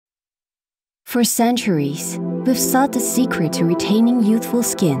For centuries, we've sought the secret to retaining youthful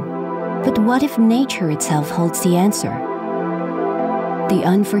skin. But what if nature itself holds the answer? The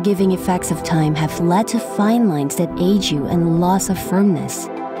unforgiving effects of time have led to fine lines that age you and loss of firmness.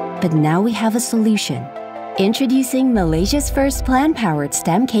 But now we have a solution. Introducing Malaysia's first plant-powered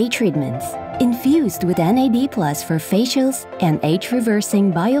stem K treatments, infused with NAD+ for facials and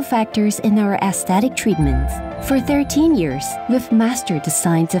age-reversing BioFactors in our aesthetic treatments. For 13 years, we've mastered the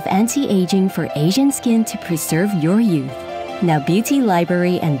science of anti-aging for Asian skin to preserve your youth. Now Beauty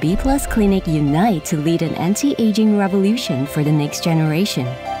Library and B+ Clinic unite to lead an anti-aging revolution for the next generation.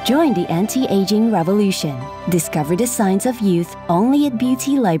 Join the anti-aging revolution. Discover the science of youth only at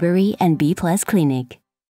Beauty Library and B+ Clinic.